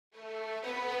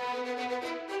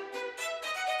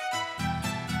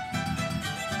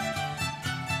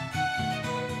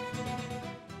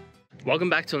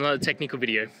Welcome back to another technical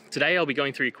video. Today I'll be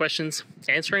going through your questions,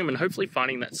 answering them, and hopefully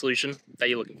finding that solution that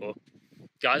you're looking for.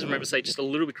 Guys, remember to stay just a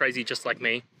little bit crazy just like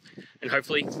me, and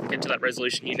hopefully get to that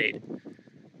resolution you need.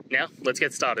 Now, let's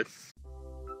get started.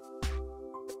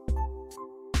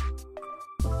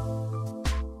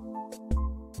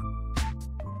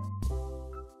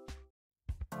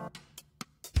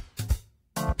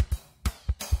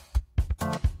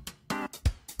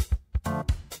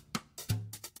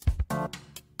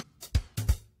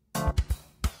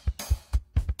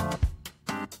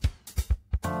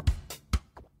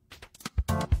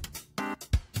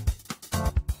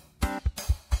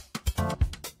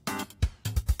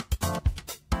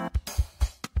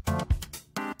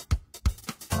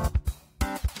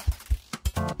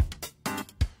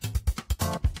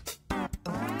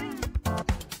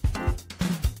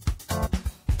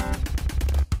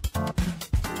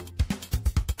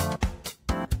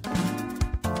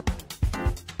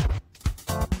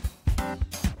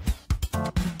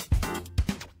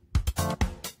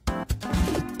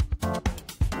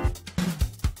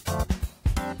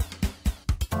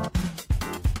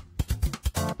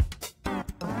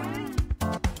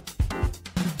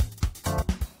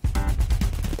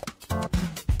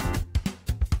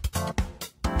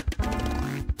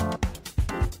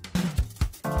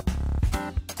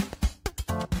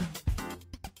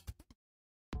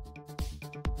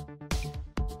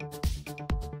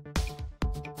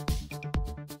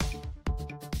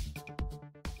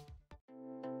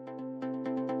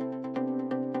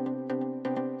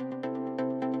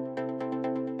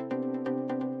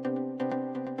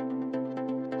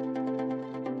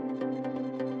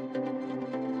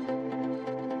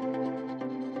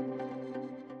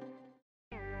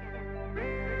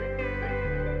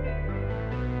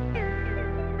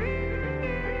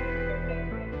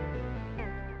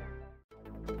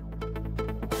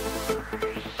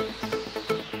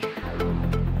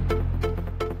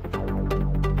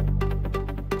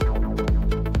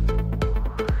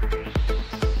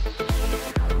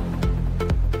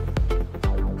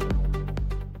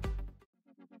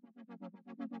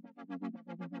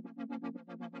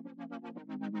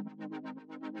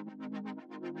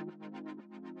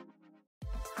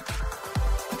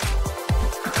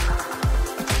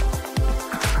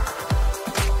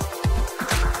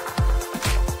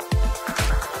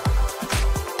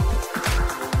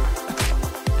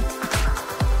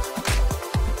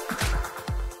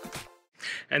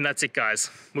 And that's it, guys.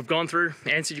 We've gone through,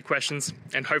 answered your questions,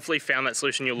 and hopefully found that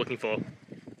solution you're looking for.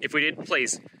 If we did,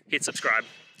 please hit subscribe.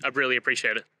 I'd really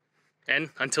appreciate it. And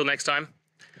until next time,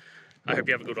 I hope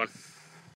you have a good one.